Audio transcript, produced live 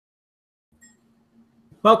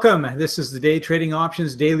Welcome. This is the Day Trading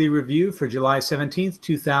Options Daily Review for July 17th,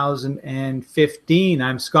 2015.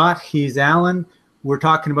 I'm Scott. He's Alan. We're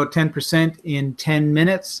talking about 10% in 10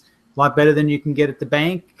 minutes. A lot better than you can get at the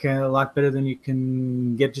bank, a lot better than you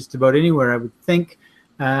can get just about anywhere, I would think.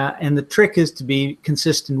 And the trick is to be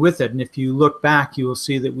consistent with it. And if you look back, you will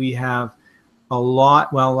see that we have a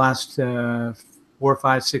lot, last 4,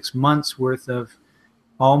 5, 6 months worth of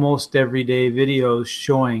almost everyday videos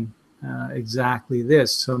showing exactly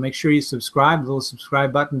this. So make sure you subscribe, the little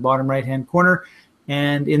subscribe button, bottom right hand corner.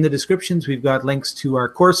 And in the descriptions, we've got links to our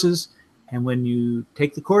courses. And when you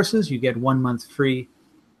take the courses, you get 1 month free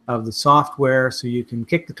of the software, so you can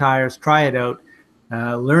kick the tires, try it out,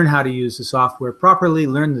 learn how to use the software properly,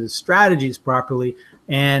 learn the strategies properly,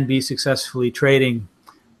 and be successfully trading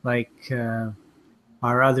like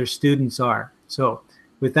our other students are. So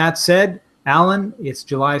with that said, Alan, it's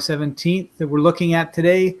July 17th that we're looking at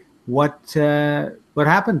today. What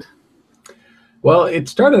happened? Well, it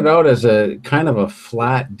started out as a kind of a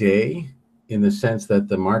flat day in the sense that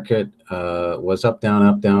the market was up,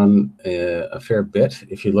 down a fair bit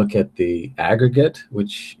if you look at the aggregate,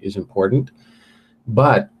 which is important.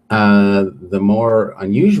 But the more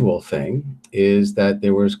unusual thing is that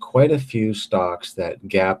there was quite a few stocks that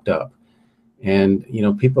gapped up. And, you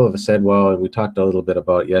know, people have said, well, and we talked a little bit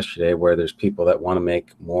about yesterday, where there's people that want to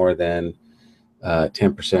make more than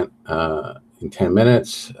 10% in 10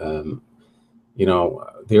 minutes. You know,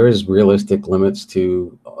 there is realistic limits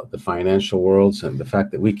to the financial worlds, and the fact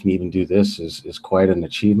that we can even do this is quite an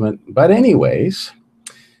achievement. But anyways,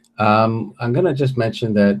 I'm going to just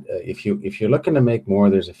mention that if you're looking to make more,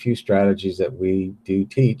 there's a few strategies that we do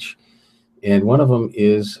teach, and one of them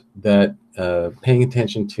is that paying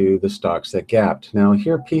attention to the stocks that gapped. Now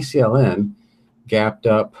here, PCLN gapped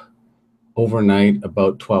up overnight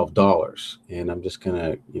about $12, and I'm just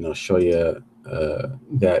gonna show you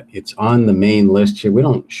that it's on the main list here. We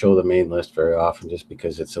don't show the main list very often just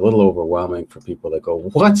because it's a little overwhelming for people that go,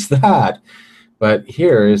 what's that? But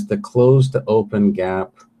here is the close to open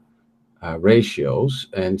gap ratios,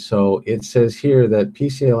 and so it says here that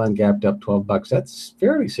PCLN gapped up $12. That's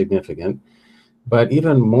fairly significant. But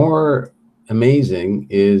even more amazing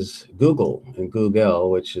is Google and Google,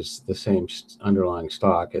 which is the same underlying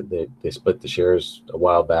stock. They split the shares a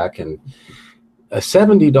while back, and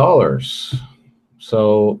 $70.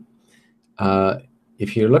 So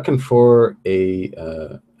if you're looking for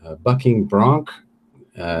a bucking bronc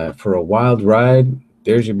for a wild ride,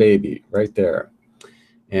 there's your baby right there.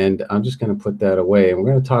 And I'm just going to put that away, and we're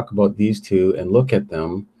going to talk about these two and look at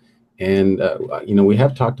them. And we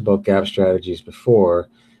have talked about gap strategies before,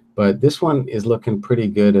 but this one is looking pretty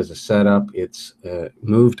good as a setup. It's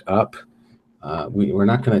moved up. We're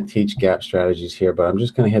not going to teach gap strategies here, but I'm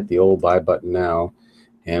just going to hit the old buy button now,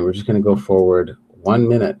 and we're just going to go forward 1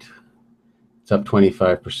 minute. It's up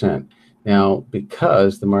 25%. Now,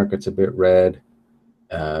 because the market's a bit red,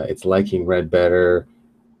 it's liking red better.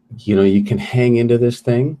 You can hang into this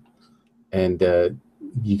thing, and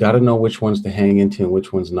you got to know which ones to hang into and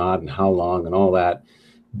which ones not, and how long and all that.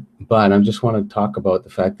 But I just want to talk about the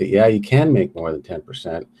fact that, yeah, you can make more than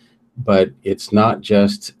 10%, but it's not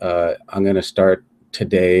just I'm going to start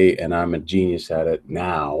today and I'm a genius at it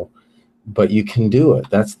now, but you can do it.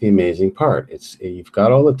 That's the amazing part. You've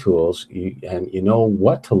got all the tools, and you know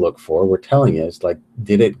what to look for. We're telling you, it's like,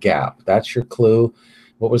 did it gap? That's your clue.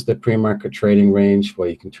 What was the pre-market trading range? Well,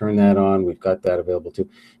 you can turn that on. We've got that available too.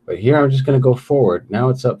 But here I'm just going to go forward. Now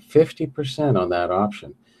it's up 50% on that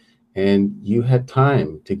option. And you had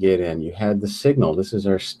time to get in. You had the signal. This is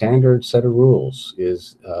our standard set of rules. You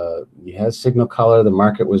had signal color. The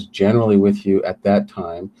market was generally with you at that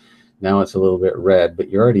time. Now it's a little bit red, but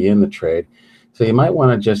you're already in the trade. So you might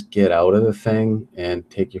want to just get out of the thing and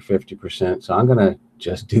take your 50%. So I'm going to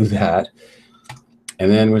just do that.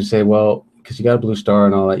 And then we say, well, because you got a blue star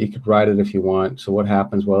and all that, you could ride it if you want. So what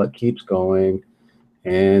happens? Well, it keeps going.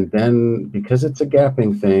 And then because it's a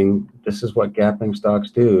gapping thing, this is what gapping stocks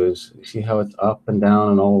do, is you see how it's up and down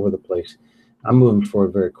and all over the place. I'm moving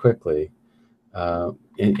forward very quickly. And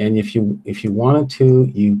if you wanted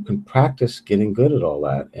to, you can practice getting good at all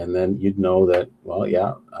that. And then you'd know that, well,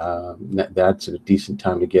 yeah, that's a decent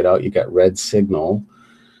time to get out. You got red signal.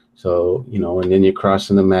 So, and then you're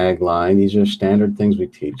crossing the mag line. These are standard things we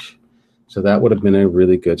teach. So that would have been a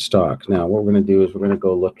really good stock. Now, what we're going to do is we're going to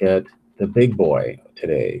go look at the big boy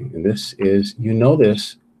today. And this is,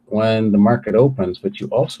 this when the market opens, but you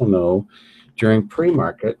also know during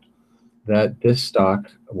pre-market that this stock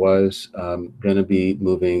was going to be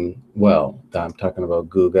moving well. I'm talking about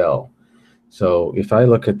Google. So if I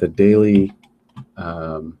look at the daily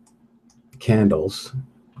candles,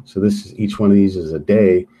 So this is, each one of these is a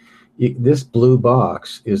day. This blue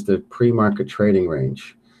box is the pre-market trading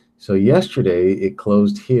range. So yesterday it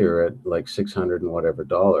closed here at like 600 and whatever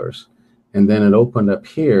dollars, and then it opened up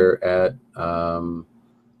here at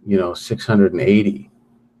 680.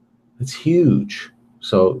 It's huge.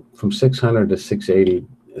 So from 600 to 680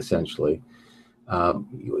 essentially.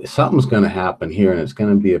 Something's going to happen here, and it's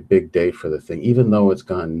going to be a big day for the thing, even though it's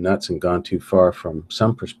gone nuts and gone too far from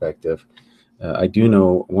some perspective. I do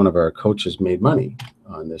know one of our coaches made money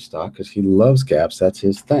on this stock because he loves gaps. That's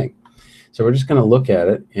his thing. So we're just going to look at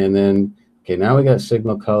it, and then, okay, now we got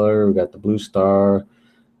signal color, we got the blue star.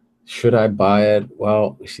 Should I buy it?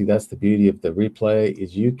 Well, you see, that's the beauty of the replay,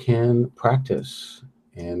 is you can practice,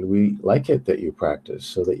 and we like it that you practice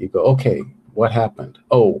so that you go, okay, what happened?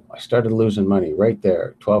 Oh, I started losing money right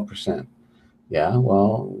there, 12%. Yeah,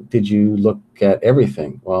 well, did you look at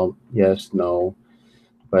everything? Well, yes, no,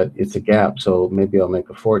 but it's a gap, so maybe I'll make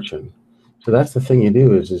a fortune. So that's the thing you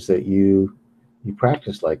do, is that you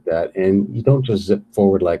practice like that, and you don't just zip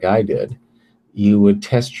forward like I did. You would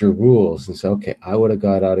test your rules and say, okay, I would have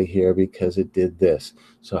got out of here because it did this.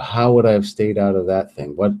 So how would I have stayed out of that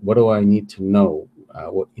thing? What do I need to know?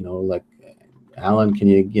 Like, Alan, can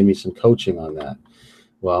you give me some coaching on that?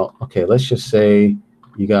 Well, okay, let's just say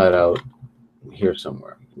you got out here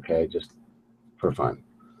somewhere, okay, just for fun.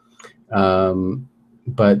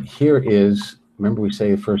 But here is, remember we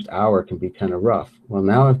say the first hour can be kind of rough. Well,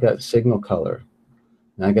 now I've got signal color.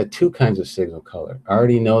 Now I got two kinds of signal color. I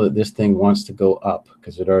already know that this thing wants to go up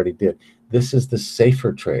because it already did. This is the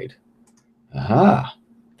safer trade. Aha,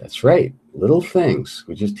 that's right. Little things.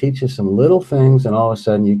 We just teach you some little things, and all of a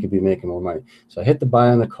sudden you could be making more money. So I hit the buy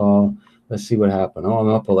on the call. Let's see what happened. Oh, I'm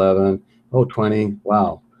up 11. Oh, 20.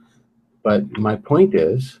 Wow. But my point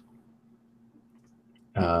is,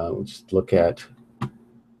 let's look at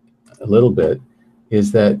a little bit,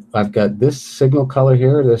 is that I've got this signal color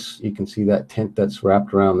here. This, you can see that tint that's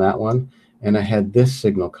wrapped around that one. And I had this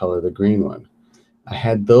signal color, the green one. I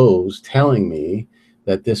had those telling me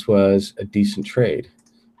that this was a decent trade.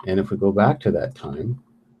 And if we go back to that time,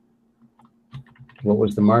 what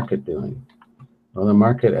was the market doing? Well, the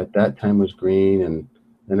market at that time was green, and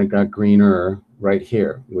then it got greener right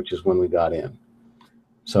here, which is when we got in.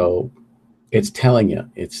 So it's telling you.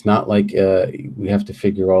 It's not like we have to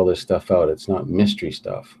figure all this stuff out. It's not mystery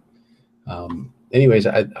stuff. Anyways,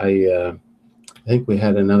 I think we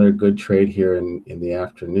had another good trade here in the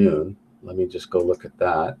afternoon. Let me just go look at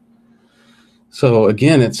that. So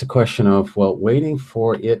again, it's a question of, well, waiting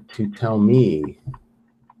for it to tell me.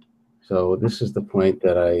 So this is the point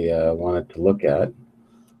that I wanted to look at,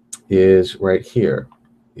 is right here.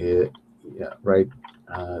 Right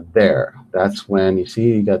there. That's when you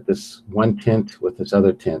see you got this one tint with this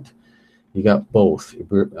other tint. You got both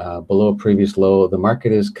below a previous low. The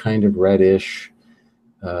market is kind of reddish,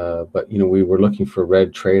 but we were looking for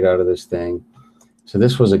red trade out of this thing. So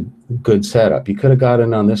this was a good setup. You could have got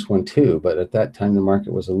in on this one too, but at that time the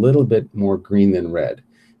market was a little bit more green than red.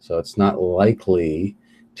 So it's not likely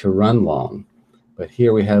to run long. But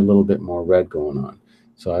here we had a little bit more red going on.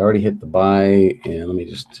 So I already hit the buy, and let me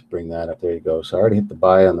just bring that up. There you go. So I already hit the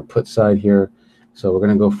buy on the put side here. So we're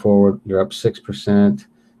going to go forward. You're up 6%.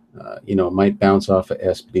 It might bounce off of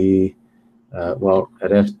SB. Well,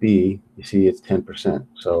 at SB, you see it's 10%.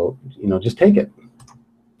 So, just take it.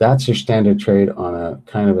 That's your standard trade on a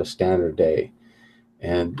kind of a standard day.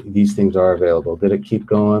 And these things are available. Did it keep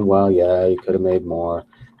going? Well, yeah, you could have made more.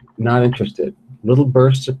 Not interested. Little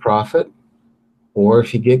bursts of profit, or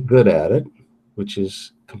if you get good at it, which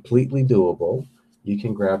is completely doable, you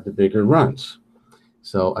can grab the bigger runs.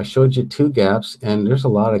 So I showed you two gaps, and there's a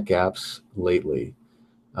lot of gaps lately.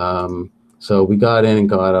 So we got in and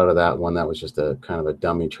got out of that one. That was just a kind of a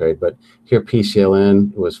dummy trade. But here,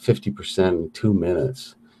 PCLN was 50% in 2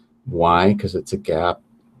 minutes. Why? Because it's a gap.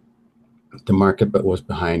 The market but was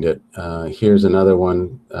behind it. Here's another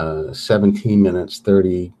one, 17 minutes,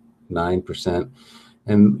 39%.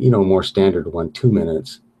 And, more standard one, 2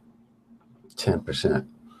 minutes, 10%.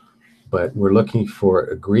 But we're looking for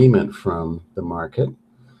agreement from the market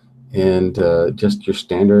and just your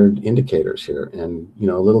standard indicators here, and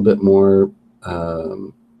a little bit more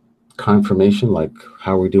confirmation, like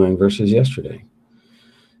how we're doing versus yesterday.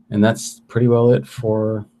 And that's pretty well it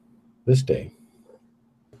for this day.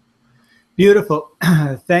 Beautiful.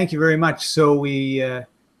 Thank you very much. So we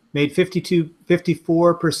made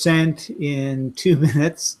 54% in 2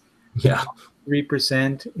 minutes. Yeah.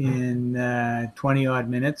 3% in 20 odd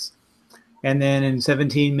minutes. And then in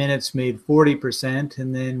 17 minutes made 40%.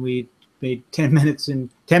 And then we made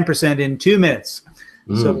 10% in 2 minutes.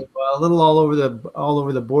 So a little all over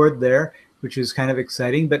the board there. which is kind of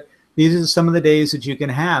exciting. But these are some of the days that you can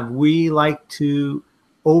have. We like to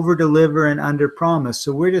over deliver and under promise.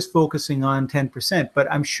 So we're just focusing on 10%.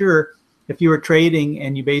 But I'm sure if you were trading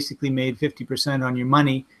and you basically made 50% on your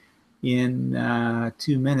money in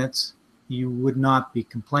 2 minutes, you would not be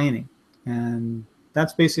complaining. And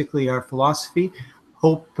that's basically our philosophy.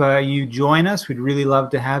 Hope you join us. We'd really love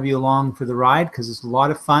to have you along for the ride because it's a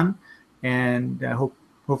lot of fun. And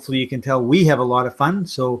hopefully you can tell we have a lot of fun.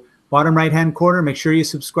 So bottom right-hand corner, make sure you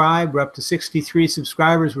subscribe. We're up to 63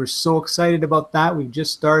 subscribers. We're so excited about that. We've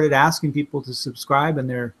just started asking people to subscribe, and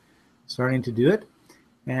they're starting to do it.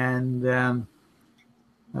 And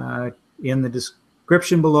in the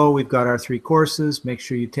description below, we've got our 3 courses. Make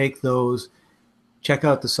sure you take those. Check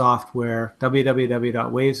out the software,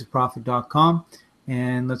 www.wavesofprofit.com,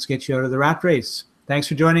 and let's get you out of the rat race. Thanks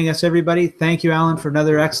for joining us, everybody. Thank you, Alan, for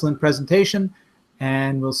another excellent presentation,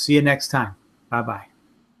 and we'll see you next time. Bye-bye.